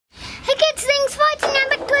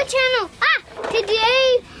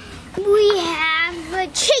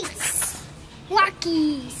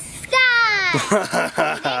Lucky Sky.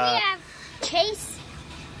 Then we have Chase,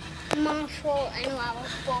 Marshall, and Rubble.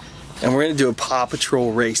 And we're gonna do a Paw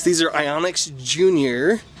Patrol race. These are Ionix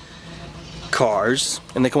Junior cars,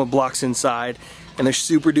 and they come with blocks inside, and they're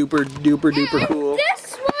super duper cool.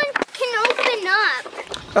 This one can open up.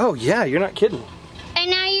 Oh yeah, you're not kidding. And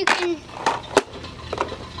now you can.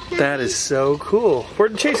 That is so cool.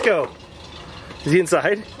 Where'd Chase go? Is he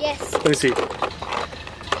inside? Yes. Let me see.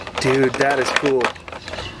 Dude, that is cool.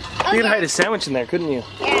 Okay. You could hide a sandwich in there, couldn't you?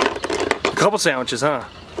 Yeah. A couple sandwiches, huh?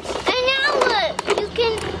 And now look, you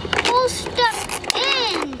can pull stuff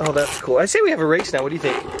in. Oh, that's cool. I say we have a race now. What do you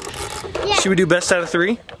think? Yeah. Should we do best out of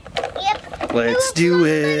 3? Yep. Let's do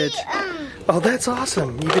it. Oh, that's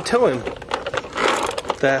awesome. You could tow him.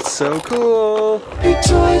 That's so cool. Big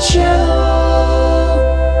Toy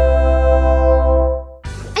Channel.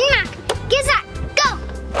 Get that. Go.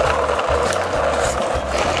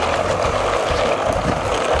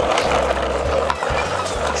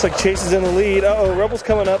 Looks like Chase is in the lead. Uh-oh, Rubble's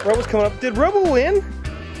coming up. Rubble's coming up. Did Rubble win?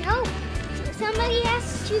 No. Somebody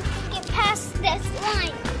has to get past this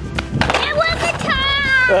line. It was a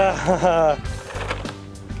tie.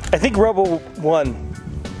 I think Rubble won.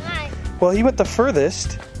 Why? Well, he went the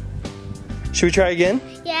furthest. Should we try again?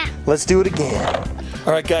 Yeah. Let's do it again.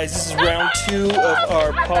 All right, guys, this is round 2 of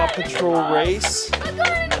our Paw Patrol race. I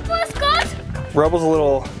got in first, guys. Rubble's a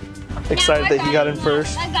little excited that he got in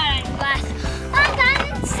first. I got in last. I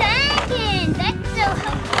got in second. That's so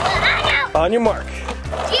helpful. On your mark.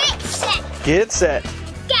 Get set. Get set.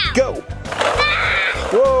 Go. Ah!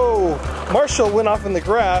 Whoa. Marshall went off in the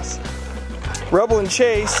grass. Rubble and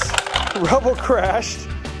Chase. Rubble crashed.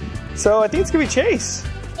 So I think it's going to be Chase.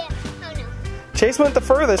 Yeah. Oh, no. Chase went the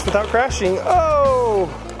furthest without crashing. Oh!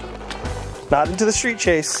 Not into the street,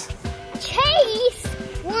 Chase. Chase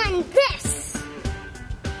won this.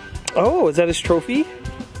 Oh, is that his trophy?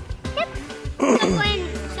 Yep. So when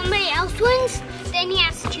somebody else wins, then he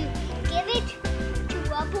has to give it to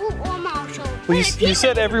Rubble or Marshall. Well, you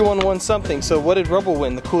said everyone won something, so what did Rubble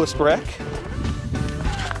win? The coolest wreck?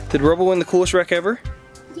 Did Rubble win the coolest wreck ever?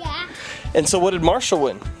 Yeah. And so what did Marshall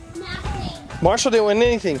win? Nothing. Marshall didn't win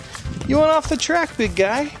anything. You went off the track, big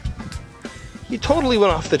guy. You totally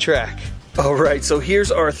went off the track. All right, so here's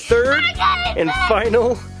our third and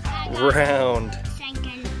final round.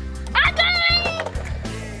 Second. I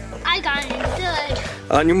got it. Good.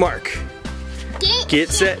 On your mark. Get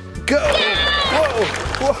set, go. Whoa,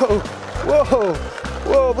 whoa, whoa,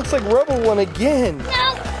 whoa. Looks like Rubble won again.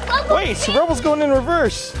 No. Wait, so Rubble's going in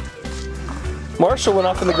reverse. Marshall went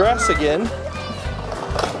off in the grass again.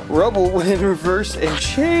 Rubble went in reverse, and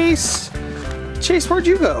Chase, where'd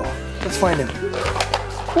you go? Let's find him.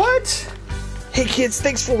 What? Hey kids,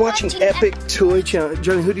 thanks for watching Epic Toy Channel.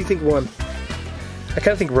 Johnny, who do you think won? I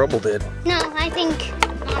kind of think Rubble did. No, I think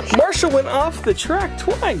Marshall went off the track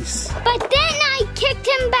twice. But then I kicked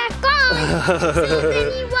him back on, so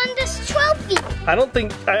then he won this trophy. I don't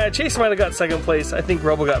think, Chase might have got second place. I think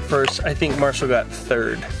Rubble got first. I think Marshall got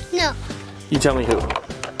third. No. You tell me who.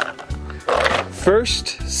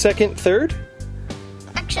 First, second, third?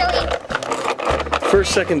 Actually.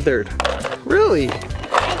 First, second, third. Really?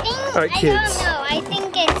 I think, all right, kids. I don't know. I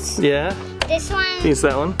think it's Yeah? this one. Think it's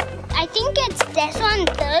that one? I think it's this one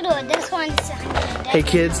third or this one second. Hey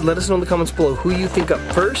kids, let us know in the comments below who you think got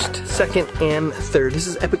first, second, and third. This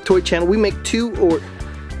is Epic Toy Channel. We make 2 or...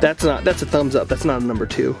 That's a thumbs up. That's not a number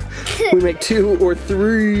 2. We make 2 or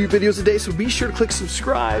 3 videos a day, so be sure to click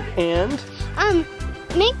subscribe and...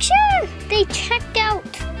 Make sure they checked out,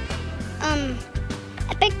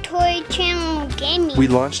 Epic Toy Channel Gaming. We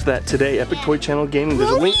launched that today, Epic Toy Channel Gaming.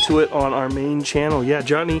 There's a link to it on our main channel. Yeah,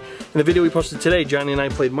 Johnny, in the video we posted today, Johnny and I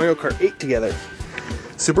played Mario Kart 8 together.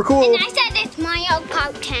 Super cool. And I said it's Mario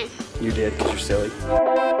Kart 10. You did, because you're silly.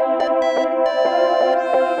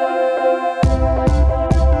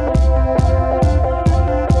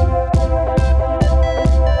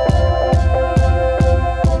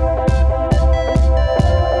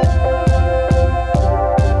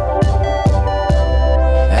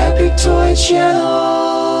 Toy Channel.